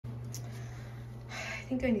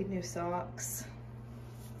think I need new socks.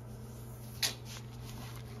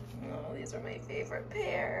 Oh, these are my favorite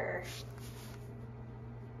pair.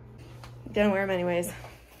 Gonna wear them anyways.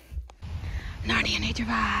 Narnia nature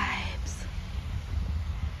vibes.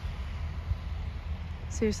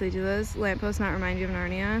 Seriously, do those lampposts not remind you of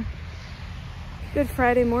Narnia? Good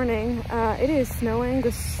Friday morning. It is snowing.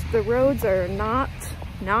 The roads are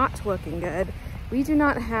not looking good. We do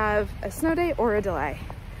not have a snow day or a delay,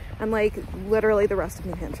 unlike literally the rest of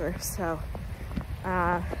New Hampshire. So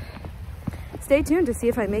stay tuned to see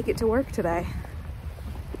if I make it to work today.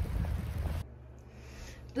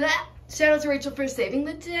 Blah. Shout out to Rachel for saving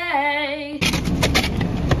the day.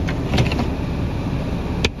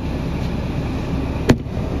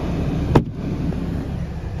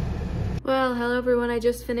 Well, hello everyone. I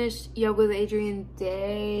just finished Yoga with Adriene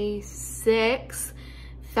day 6.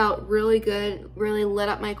 Felt really good, really lit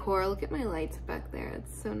up my core. Look at my lights back there.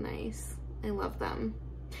 It's so nice. I love them.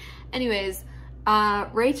 Anyways,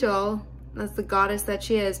 Rachel, that's the goddess that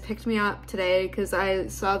she is, picked me up today because I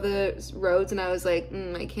saw the roads and I was like,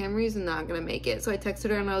 my Camry's not gonna make it. So I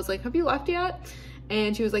texted her and I was like, have you left yet?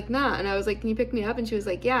 And she was like, nah. And I was like, can you pick me up? And she was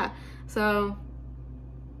like, yeah. So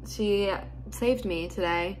she saved me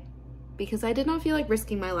today because I did not feel like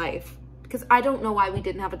risking my life because I don't know why we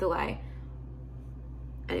didn't have a delay.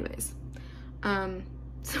 Anyways,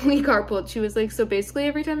 so we carpooled. She was like, so basically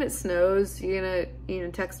every time it snows, you're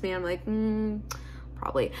gonna text me. I'm like,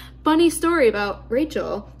 probably. Funny story about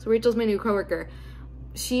Rachel. So Rachel's my new coworker.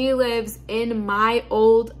 She lives in my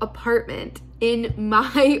old apartment, in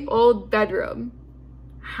my old bedroom.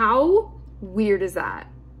 How weird is that?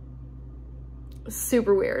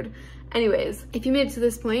 Super weird. Anyways, if you made it to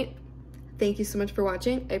this point, thank you so much for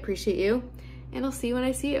watching. I appreciate you, and I'll see you when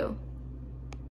I see you.